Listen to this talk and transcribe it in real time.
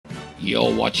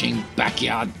You're watching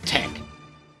Backyard Tech.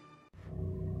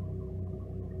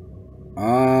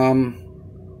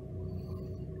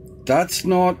 That's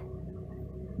not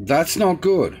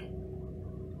good.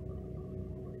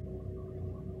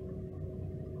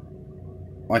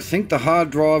 I think the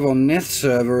hard drive on Nest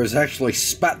server has actually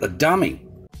spat the dummy.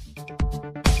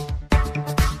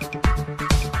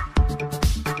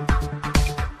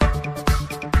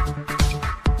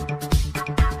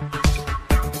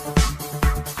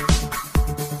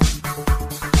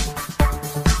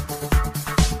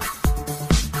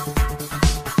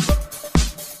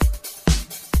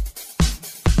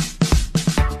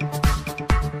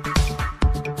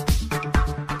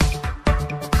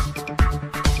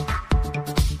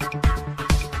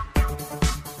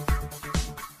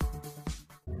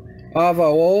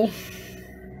 Arvo all,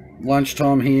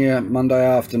 lunchtime here Monday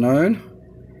afternoon,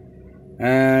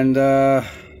 and I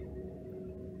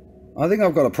think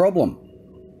I've got a problem.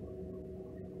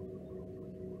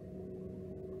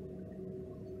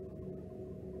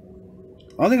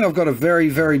 I think I've got a very,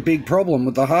 very big problem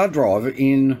with the hard drive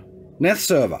in Nest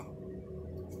server.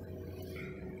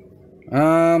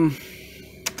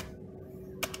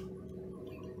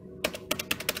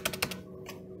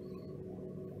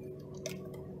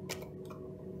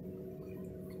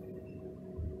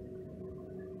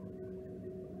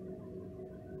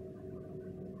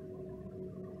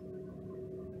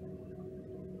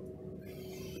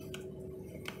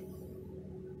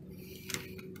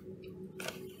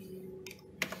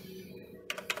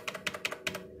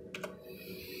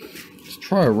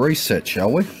 Try a reset, shall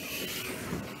we?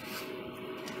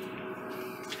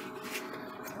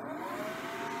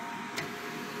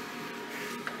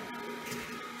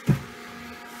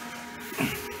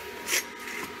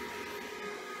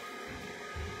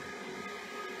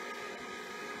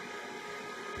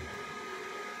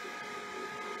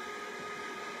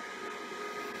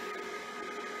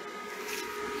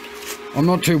 I'm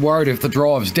not too worried if the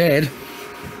drive's dead.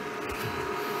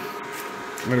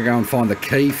 I'm going to go and find the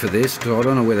key for this, because I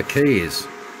don't know where the key is.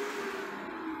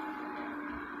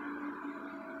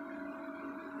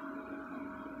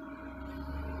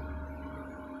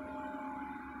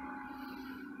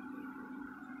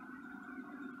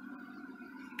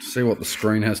 See what the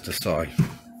screen has to say.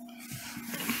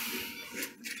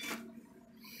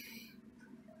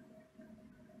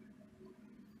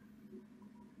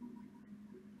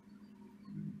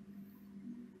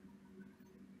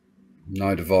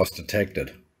 No device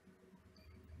detected.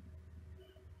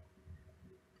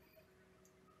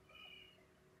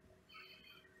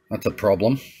 That's a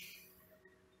problem.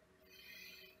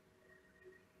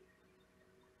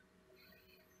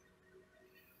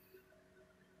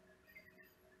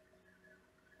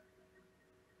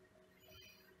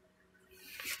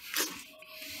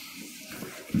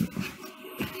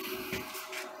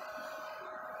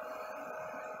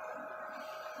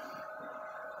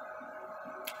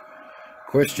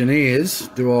 Question is,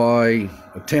 do I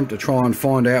attempt to try and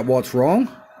find out what's wrong,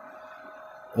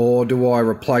 or do I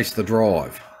replace the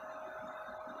drive?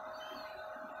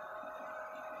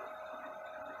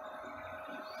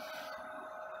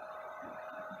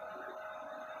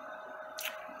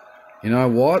 You know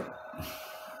what?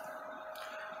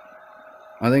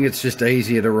 I think it's just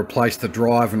easier to replace the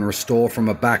drive and restore from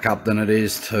a backup than it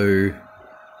is to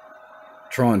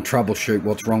try and troubleshoot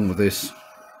what's wrong with this.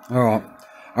 All right,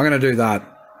 I'm going to do that.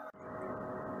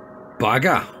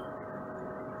 Bugger.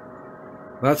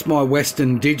 That's my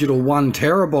Western Digital 1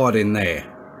 terabyte in there.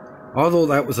 I thought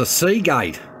that was a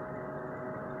Seagate.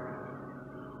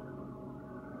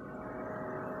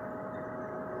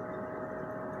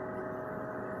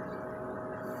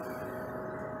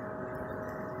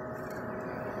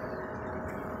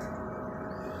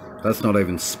 That's not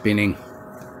even spinning.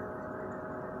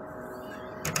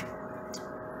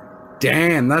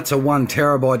 Damn, that's a 1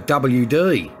 terabyte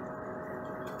WD.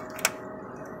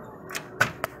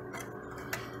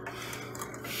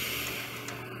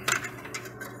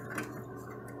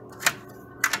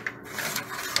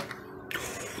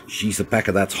 Jeez, the back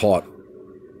of that's hot.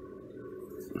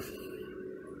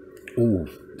 Ooh,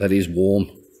 that is warm.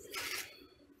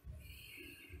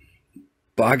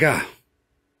 Bugger.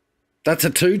 That's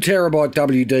a 2 terabyte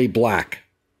WD black.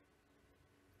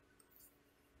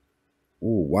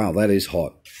 Oh, wow, that is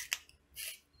hot.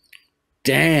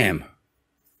 Damn.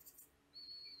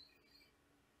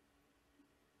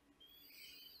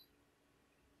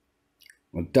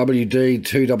 A WD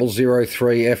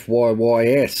 2003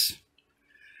 FYYS.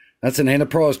 That's an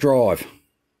enterprise drive.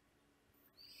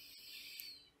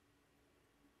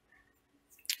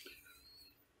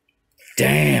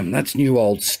 Damn, that's new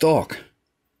old stock.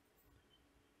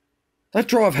 That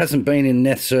drive hasn't been in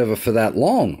Neth server for that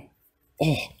long.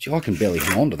 Oh, gee, I can barely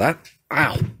hang on to that.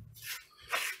 Ow.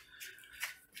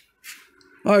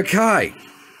 Okay.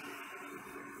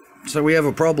 So we have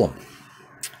a problem.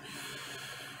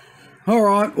 All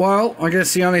right, well, I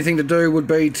guess the only thing to do would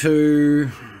be to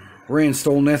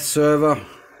reinstall Neth server,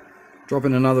 drop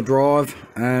in another drive,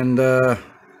 and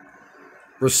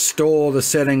restore the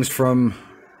settings from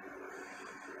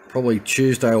probably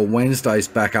Tuesday or Wednesday's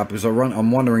backup, because I'm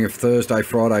wondering if Thursday,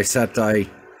 Friday, Saturday,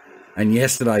 and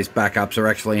yesterday's backups are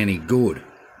actually any good.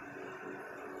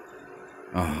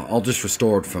 I'll just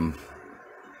restore it from...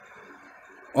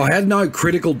 I had no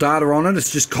critical data on it, it's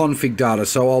just config data,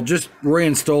 so I'll just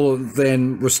reinstall it,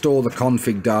 then restore the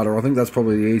config data. I think that's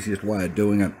probably the easiest way of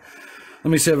doing it.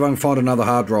 Let me see if I can find another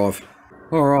hard drive.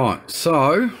 Alright,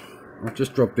 so I've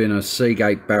just dropped in a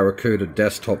Seagate Barracuda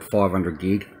desktop 500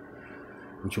 gig,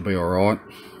 which will be alright.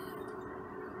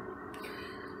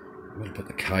 I'm going to put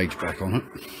the cage back on it.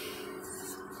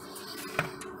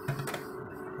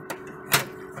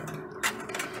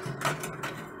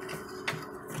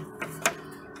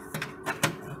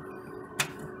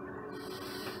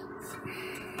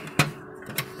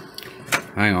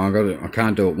 Hang on, I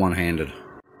can't do it one-handed.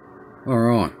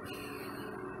 Alright.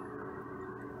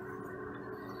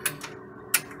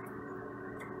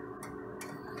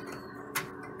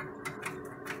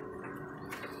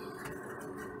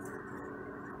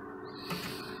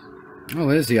 Oh,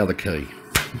 there's the other key.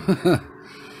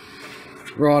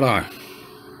 Righto.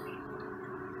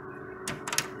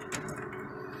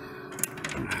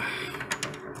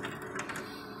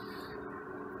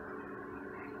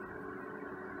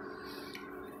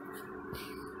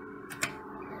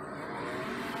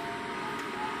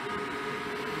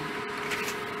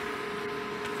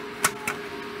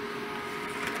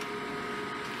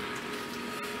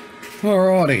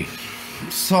 Alrighty,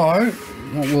 so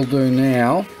what we'll do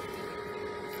now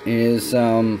is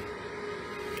I'll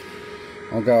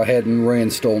go ahead and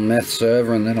reinstall Neth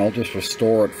server, and then I'll just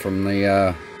restore it from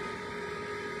the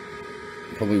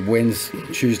probably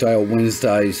Tuesday or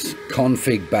Wednesday's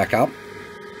config backup.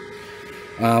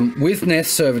 With Neth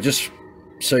server, just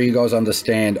so you guys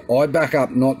understand, I back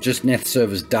up not just Neth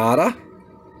server's data,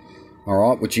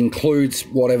 alright, which includes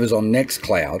whatever's on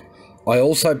Nextcloud. I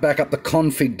also back up the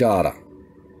config data.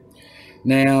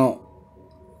 Now,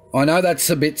 I know that's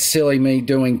a bit silly, me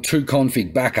doing 2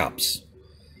 config backups,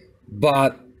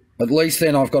 but at least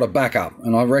then I've got a backup,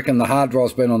 and I reckon the hard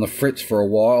drive's been on the fritz for a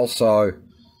while, so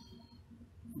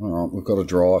alright, we've got a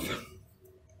drive,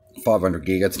 500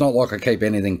 gig. It's not like I keep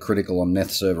anything critical on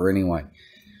Neth server anyway.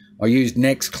 I use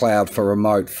Nextcloud for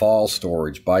remote file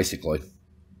storage, basically.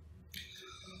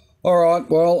 Alright,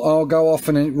 well, I'll go off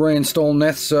and reinstall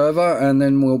Neth server, and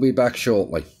then we'll be back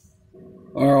shortly.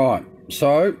 Alright,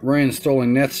 so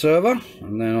reinstalling Neth server,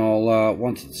 and then I'll,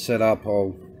 once it's set up,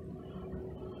 I'll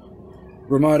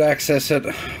remote access it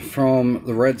from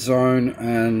the red zone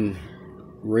and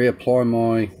reapply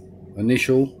my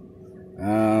initial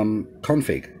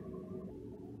config.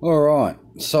 Alright,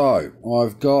 so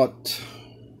I've got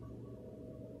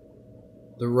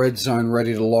the red zone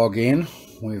ready to log in.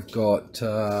 We've got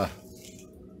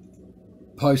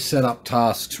post setup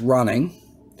tasks running.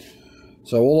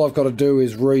 So all I've got to do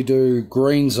is redo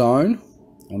green zone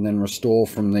and then restore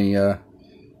from the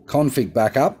config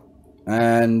backup,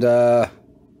 and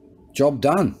job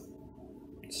done.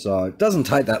 So it doesn't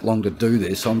take that long to do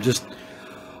this.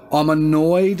 I'm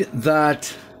annoyed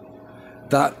that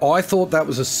I thought that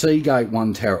was a Seagate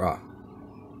 1 tera.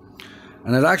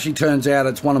 And it actually turns out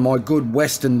it's one of my good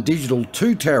Western Digital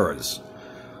 2 teras,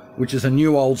 which is a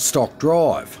new old stock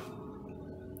drive.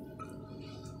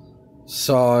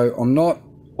 So I'm not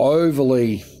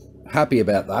overly happy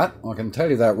about that, I can tell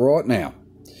you that right now.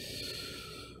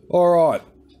 Alright,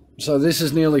 so this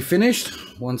is nearly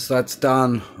finished. Once that's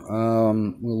done,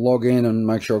 we'll log in and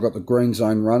make sure I've got the green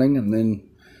zone running, and then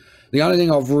the only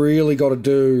thing I've really got to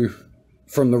do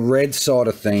from the red side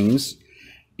of things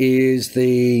is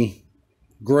the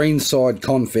green side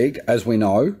config, as we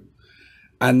know,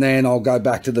 and then I'll go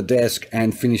back to the desk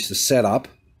and finish the setup,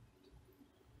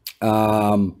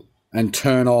 and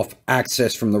turn off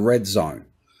access from the red zone.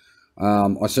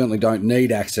 I certainly don't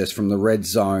need access from the red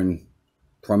zone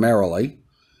primarily,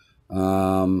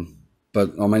 but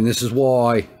I mean, this is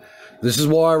why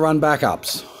I run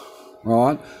backups,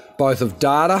 right? Both of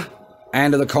data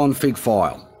and of the config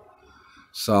file.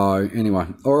 So anyway,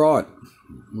 all right,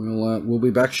 we'll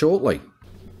be back shortly.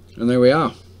 And there we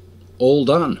are, all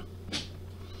done,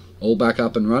 all back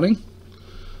up and running.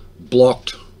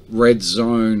 Blocked red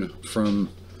zone from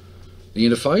the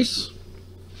interface,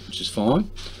 which is fine.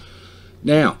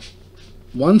 Now,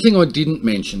 one thing I didn't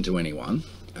mention to anyone,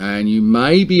 and you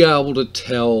may be able to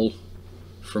tell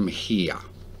from here.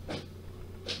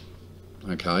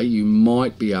 Okay, you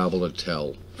might be able to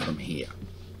tell from here,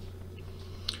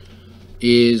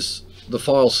 is the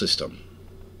file system.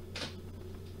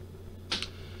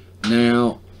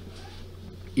 Now,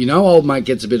 you know, old mate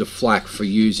gets a bit of flack for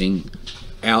using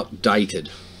outdated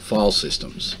file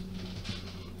systems,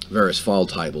 various file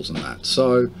tables and that.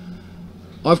 So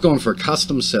I've gone for a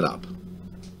custom setup.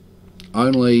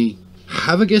 Only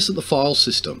have a guess at the file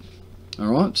system. All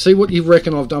right, see what you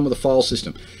reckon I've done with the file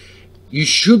system. You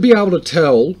should be able to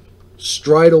tell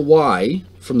straight away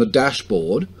from the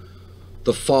dashboard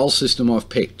the file system I've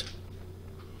picked.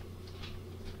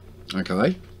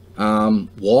 Okay,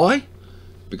 why?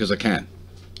 Because I can.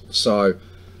 So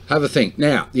have a think.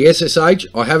 Now, the SSH,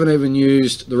 I haven't even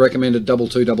used the recommended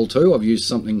 2222. I've used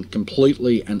something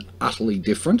completely and utterly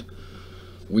different,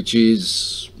 which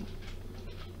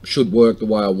should work the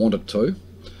way I want it to.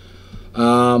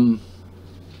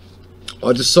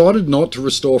 I decided not to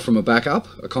restore from a backup,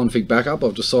 a config backup.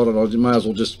 I've decided I may as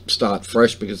well just start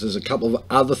fresh, because there's a couple of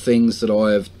other things that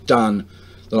I have done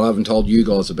that I haven't told you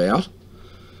guys about,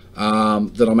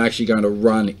 that I'm actually going to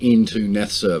run into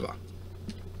Neth server.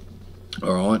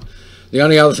 All right. The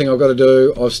only other thing I've got to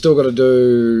do, I've still got to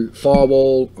do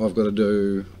firewall. I've got to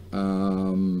do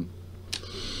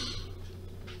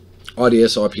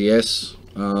IDS, IPS,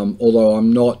 although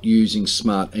I'm not using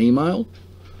smart email,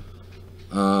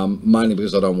 mainly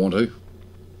because I don't want to.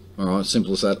 All right,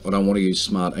 simple as that. I don't want to use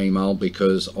smart email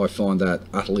because I find that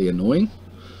utterly annoying.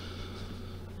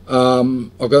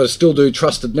 I've got to still do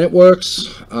trusted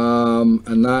networks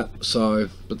and that. So,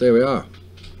 but there we are.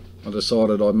 I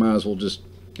decided I may as well just,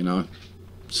 you know,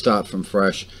 start from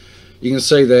fresh. You can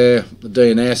see there the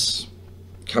DNS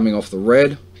coming off the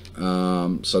red.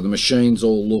 So the machines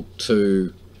all look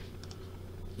to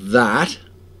that.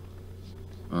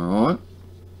 All right.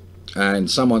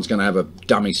 And someone's going to have a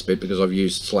dummy spit because I've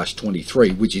used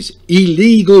 /23, which is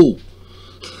illegal.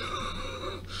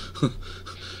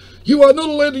 You are not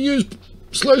allowed to use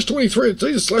 /23. It's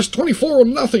either /24 or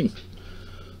nothing.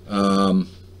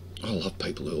 I love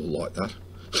people who are like that.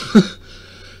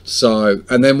 So,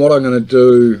 and then what I'm going to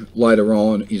do later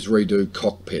on is redo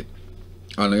cockpit.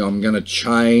 Only I'm going to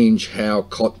change how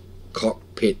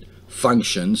cockpit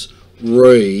functions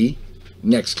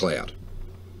Nextcloud.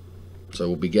 So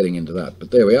we'll be getting into that. But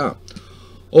there we are.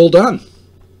 All done.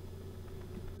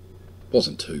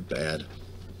 Wasn't too bad.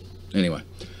 Anyway,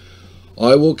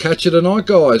 I will catch you tonight,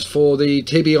 guys, for the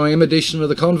TBIM edition of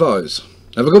the Convos.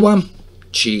 Have a good one.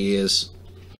 Cheers.